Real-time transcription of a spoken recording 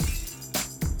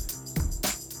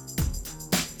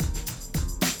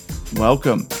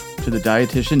Welcome to the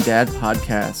Dietitian Dad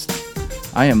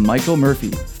Podcast. I am Michael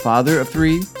Murphy, father of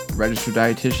 3, registered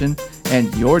dietitian,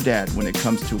 and your dad when it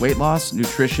comes to weight loss,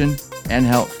 nutrition, and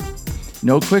health.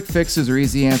 No quick fixes or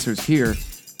easy answers here,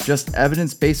 just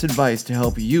evidence-based advice to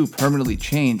help you permanently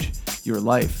change your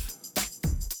life.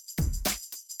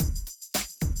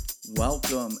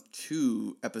 Welcome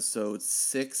to episode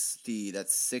 60,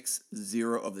 that's 60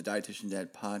 of the Dietitian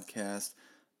Dad Podcast.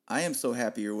 I am so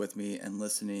happy you're with me and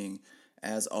listening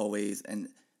as always, and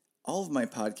all of my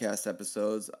podcast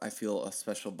episodes I feel a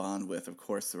special bond with. Of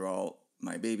course, they're all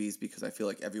my babies because I feel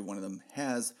like every one of them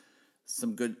has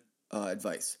some good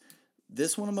advice.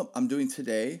 This one I'm doing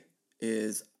today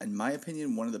is, in my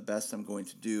opinion, one of the best I'm going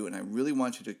to do, and I really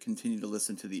want you to continue to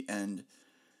listen to the end.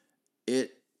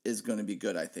 It is going to be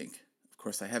good, I think. Of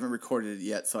course, I haven't recorded it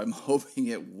yet, so I'm hoping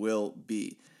it will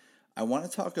be. I want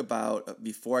to talk about,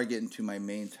 before I get into my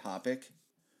main topic,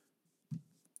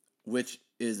 which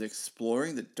is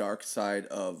exploring the dark side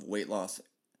of weight loss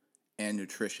and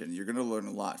nutrition. You're going to learn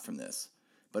a lot from this.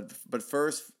 But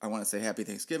first, I want to say happy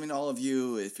Thanksgiving to all of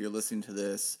you. If you're listening to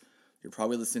this, you're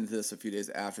probably listening to this a few days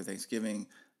after Thanksgiving.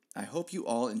 I hope you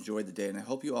all enjoyed the day, and I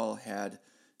hope you all had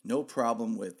no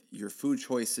problem with your food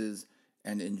choices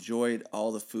and enjoyed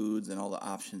all the foods and all the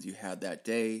options you had that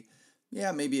day.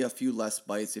 Yeah, maybe a few less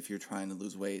bites if you're trying to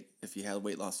lose weight. If you had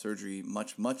weight loss surgery,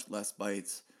 much less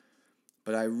bites.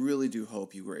 But I really do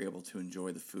hope you were able to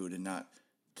enjoy the food and not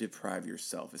deprive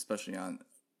yourself, especially on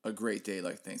a great day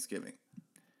like Thanksgiving.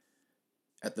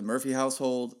 At the Murphy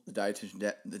household, the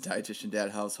Dietitian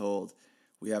Dad household,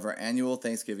 we have our annual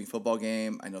Thanksgiving football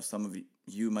game. I know some of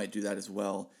you might do that as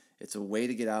well. It's a way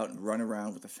to get out and run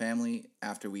around with the family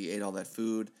after we ate all that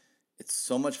food. It's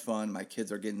so much fun. My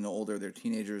kids are getting older. They're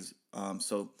teenagers,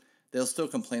 so they'll still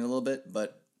complain a little bit,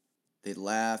 but they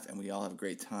laugh and we all have a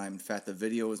great time. In fact, the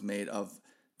video was made of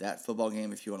that football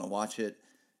game if you want to watch it.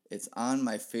 It's on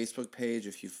my Facebook page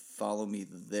if you follow me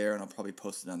there, and I'll probably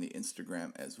post it on the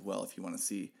Instagram as well if you want to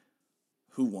see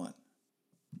who won.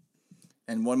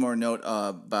 And one more note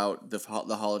about the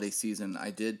holiday season. I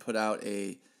did put out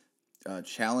a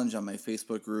challenge on my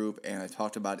Facebook group, and I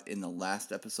talked about it in the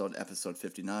last episode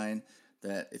 59,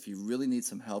 that if you really need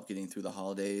some help getting through the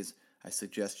holidays, I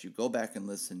suggest you go back and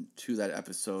listen to that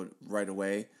episode right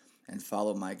away and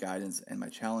follow my guidance and my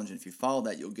challenge. And if you follow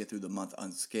that, you'll get through the month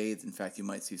unscathed. In fact, you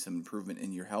might see some improvement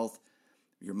in your health,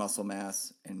 your muscle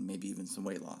mass, and maybe even some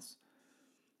weight loss.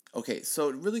 Okay,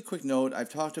 so really quick note, I've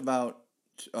talked about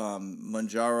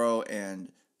Mounjaro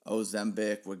and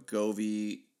Ozempic,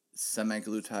 Wegovy,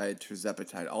 semaglutide,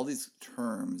 tirzepatide, all these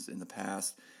terms in the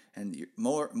past, and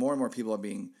more and more people are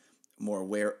being well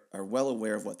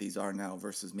aware of what these are now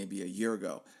versus maybe a year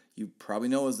ago. You probably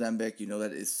know Ozempic, you know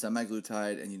that it's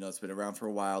semaglutide, and you know it's been around for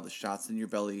a while. The shots in your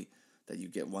belly that you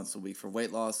get once a week for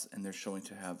weight loss, and they're showing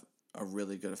to have a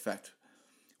really good effect.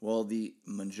 Well, the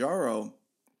Mounjaro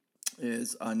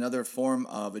is another form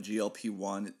of a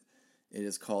GLP-1. It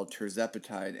is called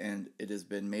tirzepatide, and it has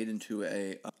been made into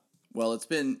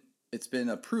it's been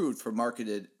approved for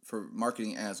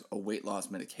marketing as a weight loss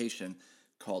medication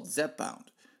called Zepbound.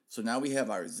 So now we have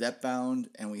our Zepbound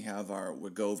and we have our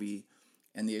Wegovy.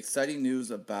 And the exciting news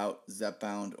about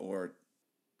Zepbound or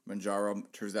Mounjaro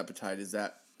tirzepatide is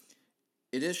that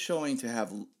it is showing to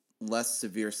have less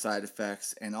severe side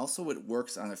effects, and also it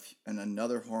works on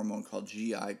another hormone called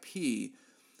GIP,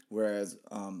 whereas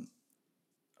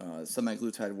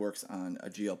semaglutide works on a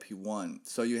GLP-1.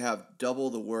 So you have double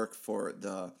the work for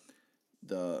the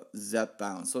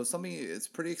Zepbound. So it's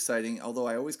pretty exciting, although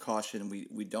I always caution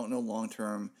we don't know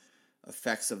long-term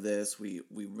effects of this. We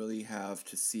really have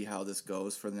to see how this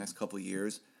goes for the next couple of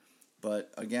years.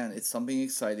 But again, it's something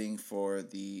exciting for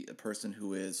the person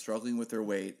who is struggling with their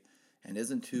weight and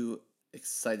isn't too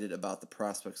excited about the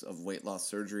prospects of weight loss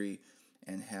surgery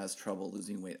and has trouble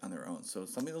losing weight on their own. So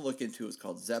something to look into is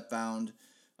called Zepbound.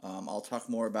 I'll talk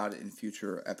more about it in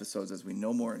future episodes as we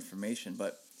know more information,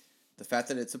 but the fact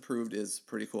that it's approved is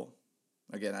pretty cool.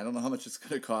 Again, I don't know how much it's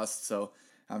going to cost, so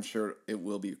I'm sure it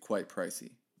will be quite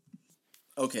pricey.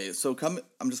 Okay, so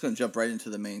I'm just going to jump right into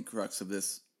the main crux of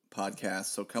this podcast.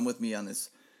 So come with me on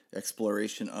this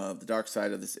exploration of the dark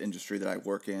side of this industry that I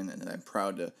work in and that I'm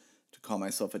proud to call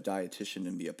myself a dietitian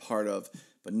and be a part of.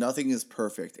 But nothing is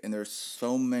perfect, and there's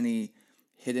so many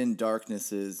hidden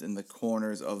darknesses in the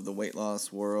corners of the weight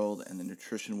loss world and the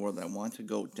nutrition world that I want to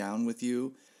go down with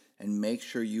you and make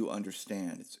sure you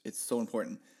understand. It's so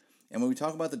important. And when we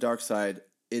talk about the dark side,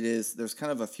 there's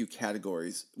kind of a few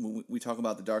categories. When we talk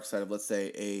about the dark side of, let's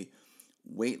say, a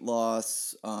weight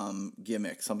loss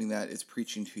gimmick, something that is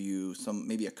preaching to you,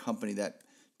 maybe a company that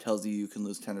tells you you can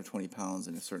lose 10 or 20 pounds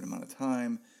in a certain amount of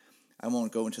time. I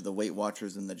won't go into the Weight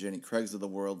Watchers and the Jenny Craigs of the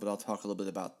world, but I'll talk a little bit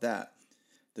about that.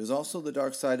 There's also the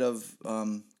dark side of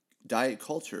diet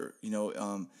culture,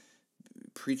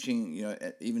 preaching,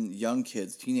 even young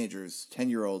kids, teenagers,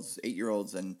 10-year-olds,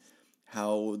 8-year-olds, and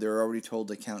how they're already told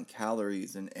to count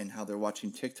calories and how they're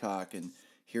watching TikTok and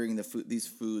hearing these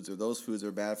foods or those foods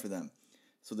are bad for them.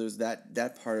 So there's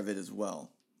that part of it as well.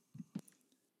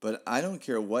 But I don't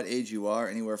care what age you are,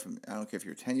 I don't care if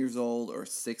you're 10 years old or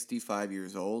 65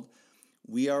 years old,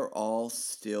 we are all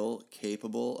still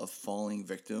capable of falling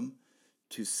victim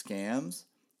to scams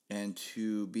and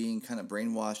to being kind of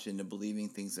brainwashed into believing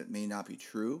things that may not be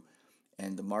true.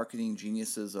 And the marketing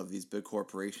geniuses of these big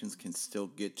corporations can still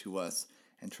get to us.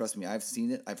 And trust me, I've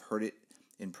seen it, I've heard it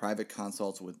in private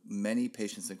consults with many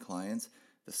patients and clients.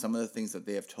 Some of the things that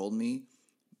they have told me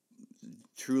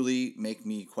truly make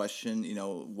me question,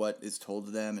 what is told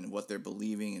to them and what they're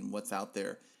believing and what's out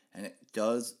there. And it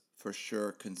does for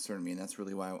sure concern me. And that's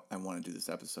really why I want to do this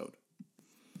episode.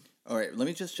 All right, let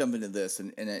me just jump into this.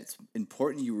 And it's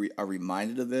important you are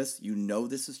reminded of this. You know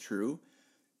this is true,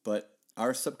 but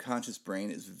our subconscious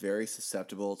brain is very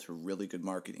susceptible to really good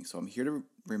marketing. So I'm here to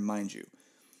remind you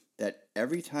that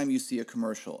every time you see a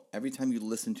commercial, every time you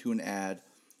listen to an ad,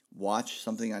 watch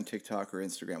something on TikTok or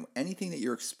Instagram, anything that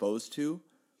you're exposed to,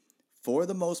 for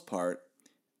the most part,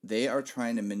 they are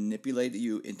trying to manipulate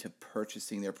you into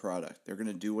purchasing their product. They're going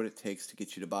to do what it takes to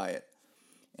get you to buy it.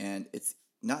 And it's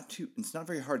not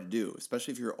very hard to do,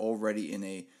 especially if you're already in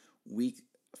a weak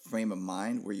frame of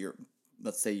mind where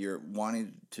let's say you're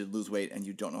wanting to lose weight and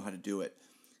you don't know how to do it.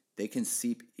 They can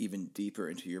seep even deeper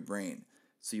into your brain.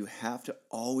 So you have to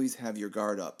always have your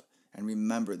guard up and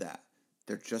remember that.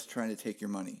 They're just trying to take your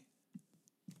money.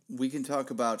 We can talk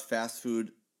about fast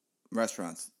food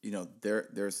restaurants.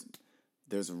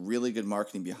 There's really good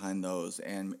marketing behind those.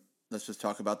 And let's just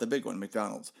talk about the big one,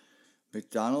 McDonald's.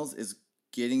 McDonald's is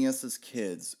getting us as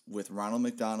kids with Ronald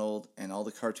McDonald and all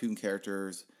the cartoon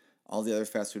characters. All the other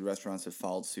fast food restaurants have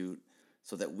followed suit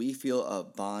so that we feel a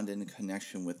bond and a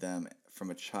connection with them from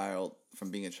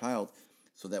being a child,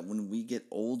 so that when we get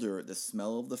older, the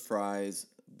smell of the fries,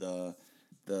 the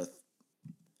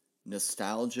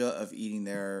nostalgia of eating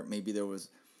there, maybe there was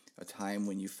a time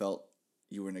when you felt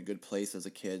you were in a good place as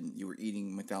a kid and you were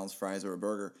eating McDonald's fries or a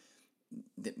burger,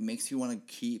 that makes you want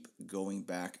to keep going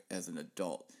back as an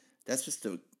adult. That's just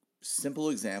a simple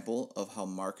example of how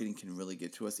marketing can really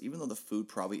get to us, even though the food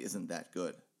probably isn't that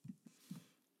good.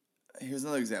 Here's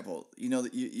another example. You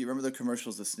remember the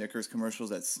commercials, the Snickers commercials,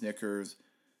 that Snickers,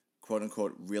 quote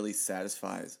unquote, really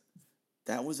satisfies?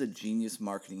 That was a genius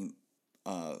marketing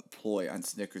ploy on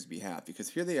Snickers' behalf, because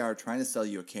here they are trying to sell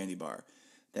you a candy bar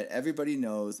that everybody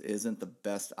knows isn't the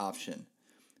best option.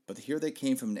 But here they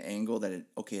came from an angle that it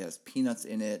has peanuts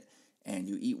in it, and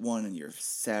you eat one and you're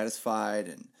satisfied.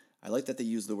 And I like that they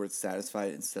use the word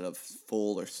satisfied instead of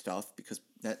full or stuffed, because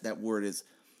that word is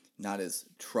not as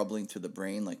troubling to the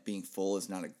brain. Like being full is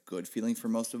not a good feeling for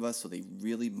most of us. So they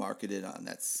really marketed on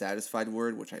that satisfied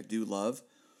word, which I do love.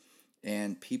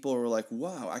 And people were like,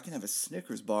 wow, I can have a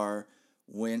Snickers bar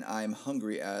when I'm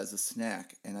hungry as a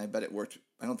snack. And I bet it worked.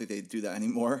 I don't think they do that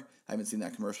anymore. I haven't seen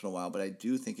that commercial in a while, but I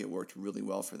do think it worked really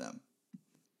well for them.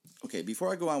 Okay,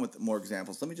 before I go on with more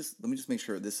examples, let me just make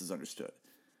sure this is understood.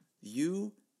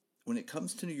 When it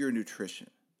comes to your nutrition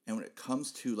and when it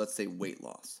comes to, let's say, weight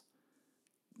loss,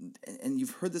 and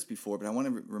you've heard this before, but I want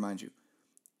to remind you,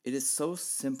 it is so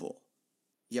simple,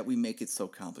 yet we make it so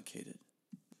complicated.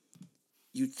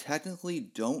 You technically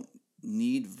don't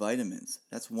need vitamins.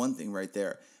 That's one thing right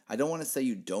there. I don't want to say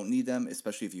you don't need them,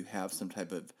 especially if you have some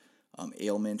type of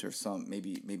ailment or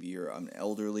maybe you're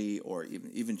elderly or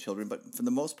even children. But for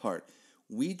the most part,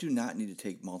 we do not need to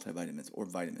take multivitamins or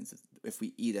vitamins if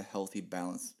we eat a healthy,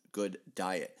 balanced, good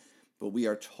diet. But we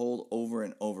are told over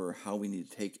and over how we need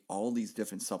to take all these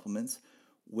different supplements,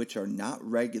 which are not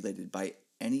regulated by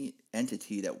any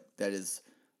entity that is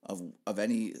of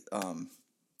any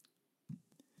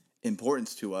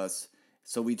importance to us.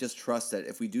 So we just trust that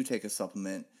if we do take a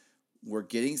supplement, we're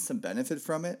getting some benefit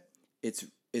from it. It's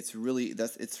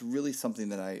really something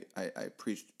that I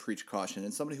preach caution.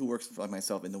 And somebody who works like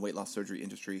myself in the weight loss surgery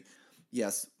industry,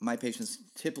 yes, my patients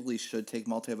typically should take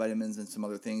multivitamins and some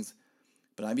other things,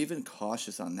 but I'm even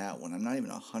cautious on that one. I'm not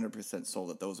even 100% sold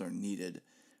that those are needed,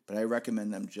 but I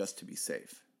recommend them just to be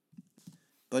safe.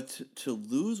 But to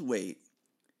lose weight,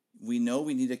 we know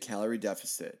we need a calorie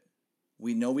deficit.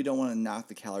 We know we don't want to knock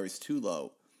the calories too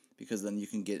low, because then you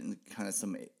can get in kind of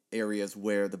some areas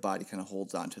where the body kind of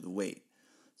holds on to the weight.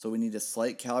 So we need a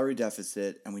slight calorie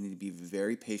deficit, and we need to be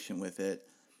very patient with it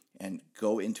and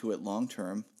go into it long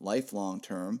term, lifelong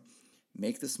term,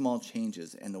 Make the small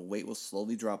changes and the weight will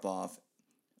slowly drop off.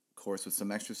 Of course, with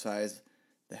some exercise,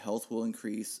 the health will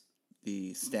increase,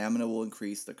 the stamina will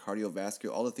increase, the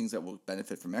cardiovascular, all the things that will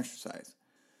benefit from exercise.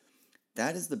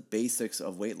 That is the basics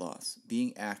of weight loss,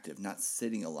 being active, not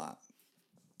sitting a lot,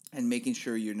 and making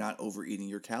sure you're not overeating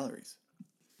your calories.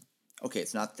 Okay,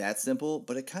 it's not that simple,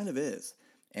 but it kind of is.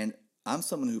 And I'm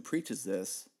someone who preaches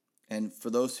this. And for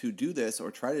those who do this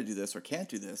or try to do this or can't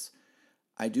do this,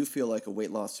 I do feel like a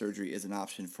weight loss surgery is an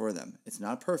option for them. It's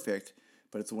not perfect,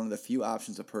 but it's one of the few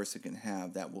options a person can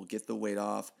have that will get the weight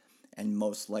off and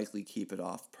most likely keep it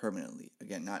off permanently.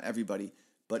 Again, not everybody,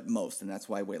 but most. And that's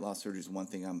why weight loss surgery is one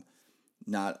thing I'm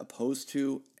not opposed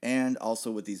to. And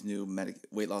also with these new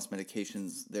weight loss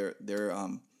medications, they're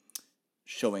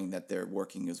showing that they're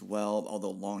working as well,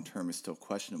 although long term is still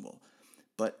questionable.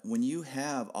 But when you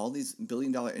have all these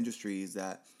billion-dollar industries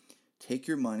that take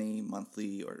your money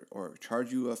monthly or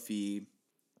charge you a fee,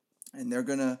 and they're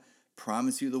going to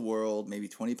promise you the world, maybe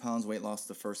 20 pounds weight loss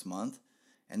the first month,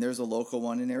 and there's a local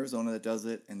one in Arizona that does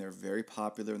it, and they're very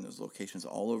popular, and there's locations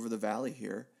all over the valley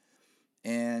here,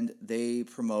 and they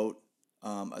promote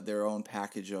their own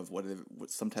package of what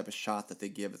some type of shot that they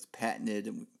give. It's patented,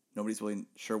 and nobody's really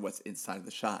sure what's inside of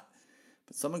the shot.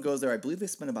 But someone goes there, I believe they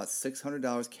spend about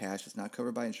 $600 cash, it's not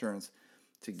covered by insurance,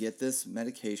 to get this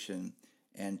medication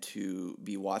and to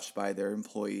be watched by their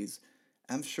employees.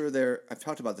 I'm sure I've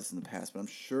talked about this in the past, but I'm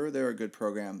sure they're a good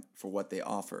program for what they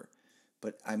offer.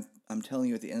 But I'm telling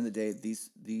you, at the end of the day,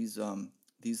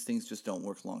 these things just don't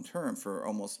work long term for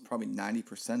almost probably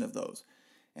 90% of those.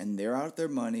 And they're out their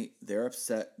money, they're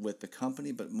upset with the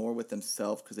company, but more with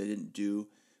themselves because they didn't do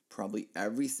probably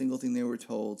every single thing they were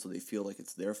told, so they feel like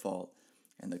it's their fault,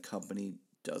 and the company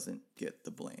doesn't get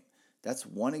the blame. That's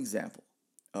one example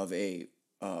of a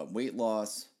weight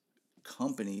loss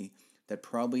company that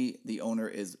probably the owner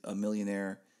is a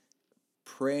millionaire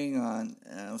preying on,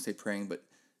 I don't say preying, but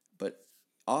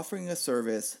offering a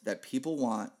service that people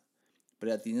want, but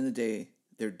at the end of the day,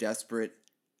 they're desperate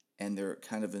and they're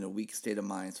kind of in a weak state of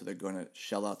mind, so they're going to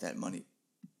shell out that money.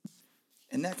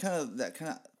 And that kind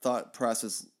of thought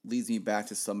process leads me back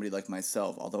to somebody like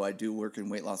myself. Although I do work in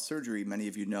weight loss surgery, many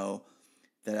of you know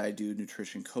that I do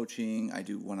nutrition coaching, I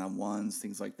do one-on-ones,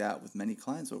 things like that with many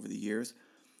clients over the years.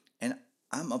 And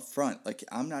I'm upfront, like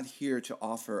I'm not here to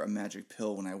offer a magic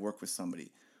pill when I work with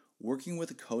somebody. Working with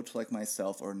a coach like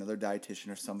myself or another dietitian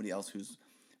or somebody else who's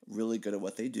really good at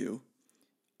what they do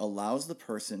allows the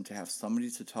person to have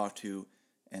somebody to talk to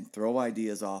and throw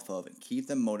ideas off of and keep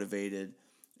them motivated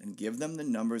and give them the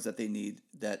numbers that they need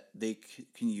that they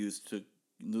can use to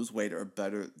lose weight or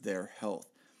better their health.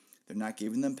 They're not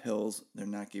giving them pills. They're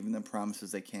not giving them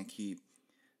promises they can't keep.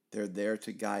 They're there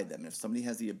to guide them. And if somebody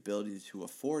has the ability to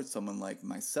afford someone like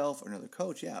myself or another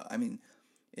coach, yeah, I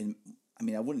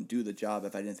wouldn't do the job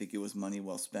if I didn't think it was money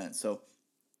well spent. So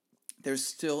there's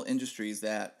still industries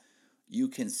that you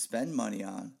can spend money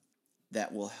on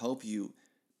that will help you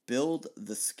build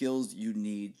the skills you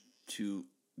need to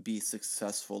be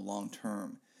successful long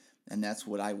term. And that's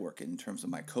what I work in terms of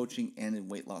my coaching and in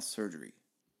weight loss surgery.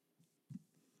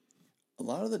 A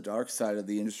lot of the dark side of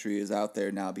the industry is out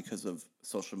there now because of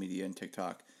social media and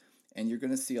TikTok. And you're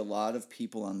going to see a lot of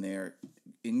people on there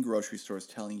in grocery stores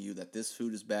telling you that this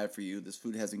food is bad for you, this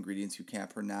food has ingredients you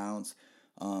can't pronounce,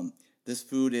 this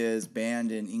food is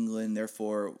banned in England,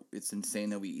 therefore it's insane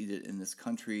that we eat it in this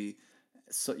country.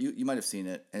 So you might have seen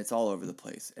it, and it's all over the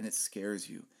place, and it scares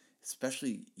you,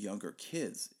 especially younger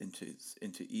kids into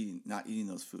not eating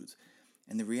those foods.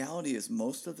 And the reality is,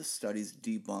 most of the studies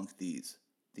debunk these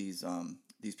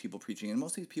people preaching, and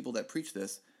most of these people that preach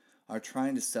this are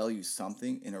trying to sell you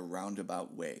something in a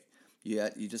roundabout way.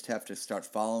 Yet you just have to start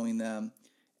following them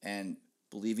and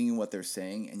believing in what they're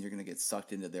saying, and you're going to get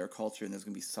sucked into their culture, and there's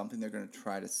going to be something they're going to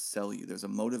try to sell you. There's a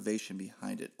motivation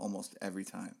behind it almost every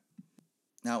time.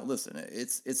 Now, listen,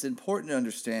 it's important to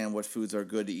understand what foods are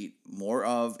good to eat more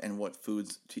of and what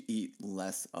foods to eat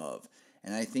less of.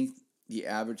 And I think the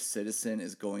average citizen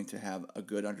is going to have a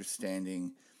good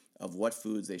understanding of what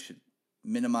foods they should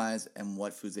minimize and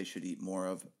what foods they should eat more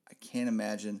of. I can't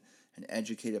imagine an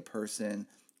educated person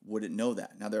wouldn't know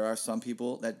that. Now, there are some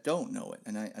people that don't know it,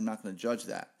 and I'm not going to judge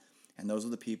that. And those are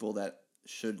the people that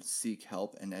should seek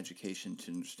help and education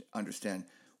to understand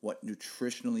what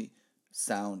nutritionally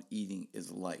sound eating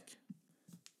is like.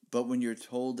 But when you're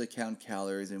told to count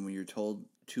calories and when you're told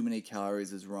too many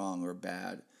calories is wrong or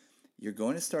bad, you're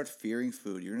going to start fearing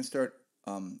food. You're going to start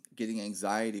getting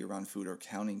anxiety around food or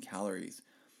counting calories.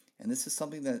 And this is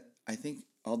something that I think,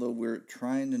 although we're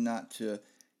trying to not to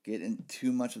get in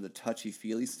too much of the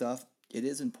touchy-feely stuff, it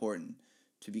is important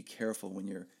to be careful when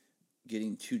you're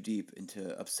getting too deep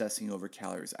into obsessing over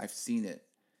calories. I've seen it,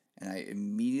 and I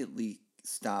immediately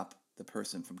stop the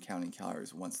person from counting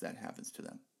calories once that happens to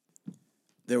them.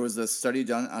 There was a study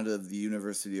done out of the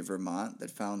University of Vermont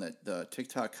that found that the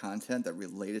TikTok content that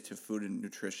related to food and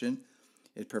nutrition,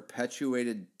 it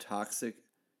perpetuated toxic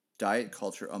diet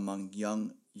culture among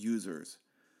young users,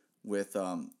 with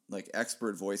like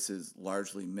expert voices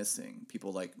largely missing.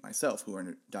 People like myself who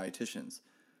are dietitians.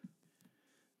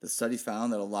 The study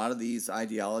found that a lot of these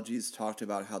ideologies talked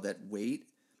about how that weight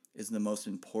is the most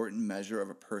important measure of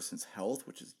a person's health,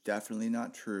 which is definitely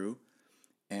not true,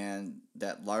 and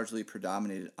that largely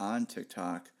predominated on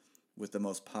TikTok, with the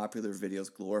most popular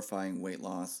videos glorifying weight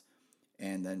loss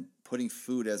and then putting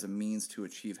food as a means to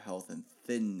achieve health and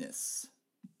thinness,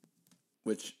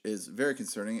 which is very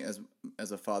concerning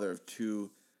as a father of two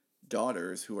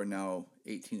daughters who are now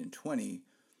 18 and 20.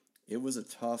 It was a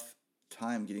tough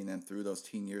time getting them through those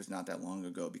teen years not that long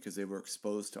ago because they were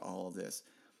exposed to all of this.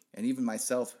 And even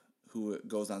myself, who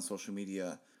goes on social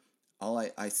media,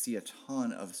 I see a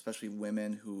ton of especially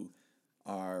women who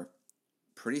are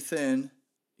pretty thin,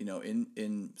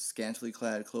 in scantily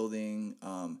clad clothing,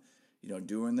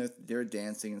 doing their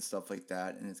dancing and stuff like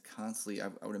that. And it's constantly, I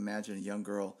would imagine a young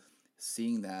girl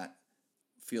seeing that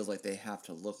feels like they have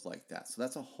to look like that. So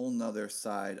that's a whole nother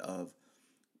side of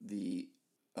the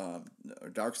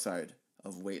dark side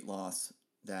of weight loss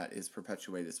that is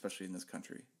perpetuated, especially in this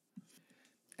country.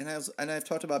 And I've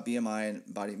talked about BMI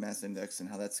and body mass index and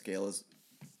how that scale is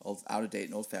out of date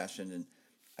and old fashioned. And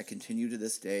I continue to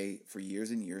this day for years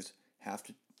and years have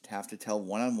to tell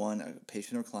one-on-one a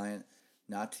patient or client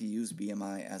not to use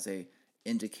BMI as a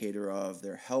indicator of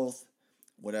their health,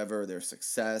 whatever their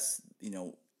success,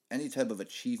 any type of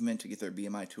achievement to get their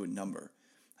BMI to a number.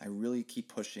 I really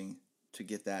keep pushing to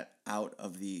get that out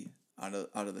of the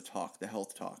talk, the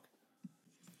health talk.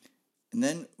 And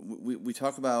then we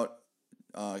talk about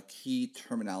key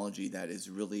terminology that is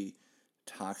really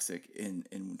toxic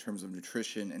in terms of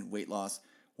nutrition and weight loss.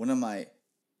 One of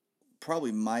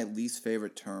probably my least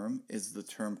favorite term is the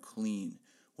term clean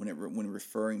when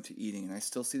referring to eating, and I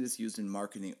still see this used in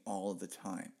marketing all of the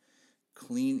time.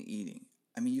 Clean eating.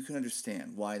 I mean, you can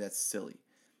understand why that's silly.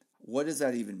 What does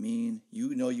that even mean?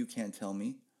 You can't tell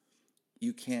me.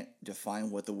 You can't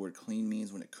define what the word clean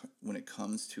means when it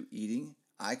comes to eating.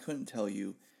 I couldn't tell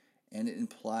you, and it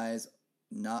implies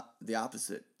not the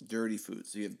opposite, dirty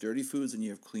foods. So you have dirty foods and you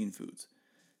have clean foods.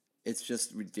 It's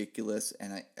just ridiculous,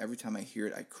 and every time I hear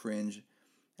it, I cringe.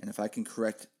 And if I can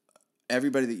correct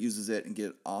everybody that uses it and get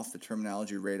it off the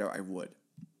terminology radar, I would.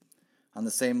 On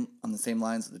the same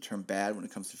lines, the term bad when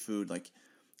it comes to food, like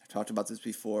I talked about this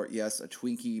before. Yes, a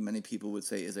Twinkie, many people would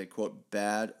say, is a quote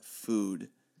bad food.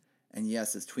 And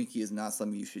yes, this Twinkie is not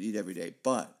something you should eat every day.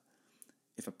 But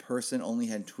if a person only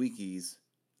had Twinkies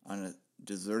on a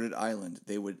deserted island,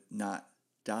 they would not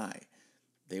die.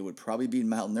 They would probably be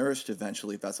malnourished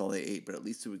eventually if that's all they ate, but at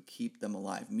least it would keep them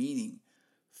alive. Meaning,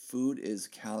 food is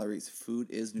calories, food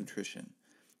is nutrition,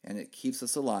 and it keeps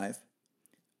us alive.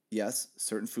 Yes,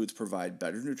 certain foods provide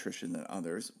better nutrition than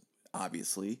others,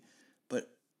 obviously, but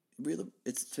really,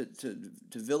 it's to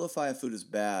vilify a food as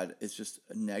bad. It's just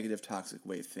a negative, toxic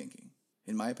way of thinking,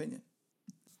 in my opinion.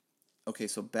 Okay,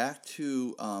 so back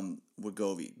to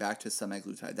Wegovy, back to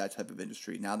semaglutide, that type of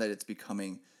industry. Now that it's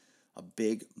becoming a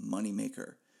big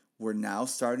moneymaker, we're now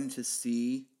starting to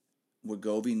see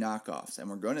Wegovy knockoffs, and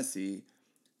we're going to see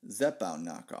Zepbound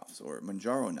knockoffs or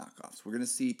Mounjaro knockoffs. We're going to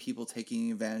see people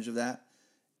taking advantage of that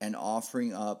and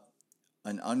offering up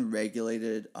an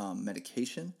unregulated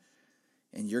medication,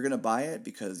 and you're going to buy it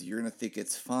because you're going to think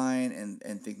it's fine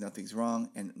and think nothing's wrong,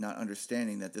 and not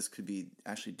understanding that this could be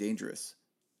actually dangerous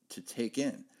to take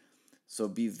in. So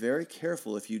be very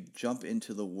careful if you jump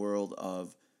into the world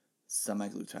of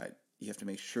semaglutide. You have to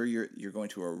make sure you're going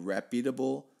to a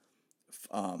reputable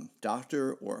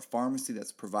doctor or a pharmacy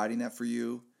that's providing that for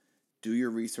you. Do your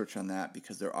research on that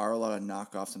because there are a lot of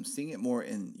knockoffs. I'm seeing it more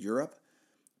in Europe,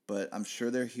 but I'm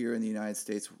sure they're here in the United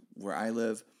States where I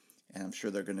live, and I'm sure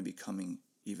they're going to be coming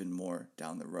even more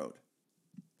down the road.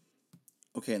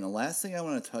 Okay, and the last thing I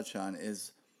want to touch on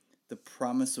is the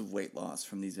promise of weight loss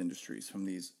from these industries, from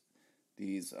these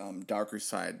darker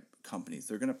side companies.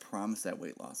 They're going to promise that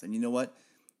weight loss. And you know what?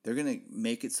 They're going to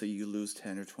make it so you lose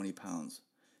 10 or 20 pounds,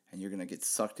 and you're going to get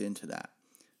sucked into that.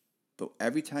 But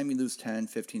every time you lose 10,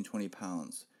 15, 20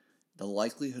 pounds, the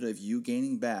likelihood of you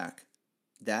gaining back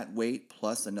that weight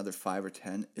plus another 5 or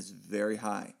 10 is very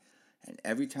high. And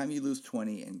every time you lose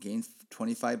 20 and gain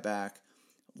 25 back,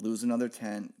 lose another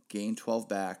 10, gain 12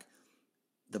 back,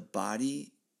 the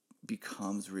body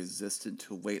becomes resistant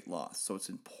to weight loss. So it's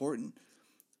important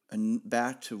and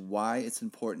back to why it's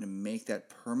important to make that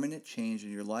permanent change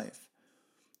in your life,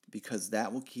 because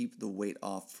that will keep the weight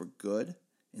off for good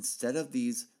instead of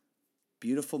these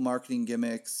beautiful marketing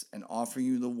gimmicks and offering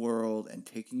you the world and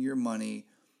taking your money.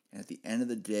 And at the end of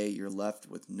the day, you're left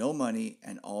with no money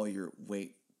and all your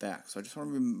weight back. So I just want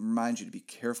to remind you to be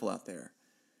careful out there.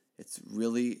 It's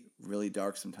really, really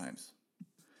dark sometimes.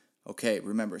 Okay,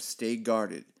 remember, stay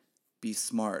guarded, be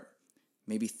smart.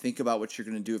 Maybe think about what you're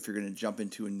going to do if you're going to jump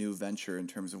into a new venture in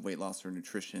terms of weight loss or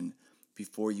nutrition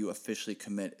before you officially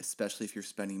commit, especially if you're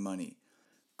spending money.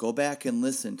 Go back and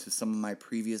listen to some of my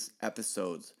previous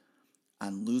episodes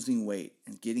on losing weight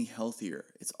and getting healthier.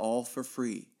 It's all for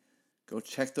free. Go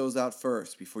check those out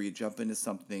first before you jump into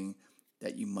something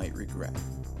that you might regret.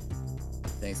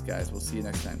 Thanks, guys. We'll see you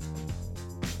next time.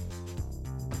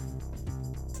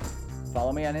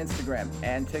 Follow me on Instagram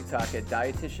and TikTok at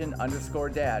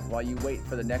dietitian_dad while you wait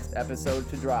for the next episode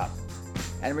to drop.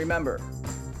 And remember,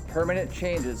 permanent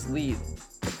changes lead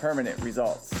to permanent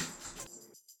results.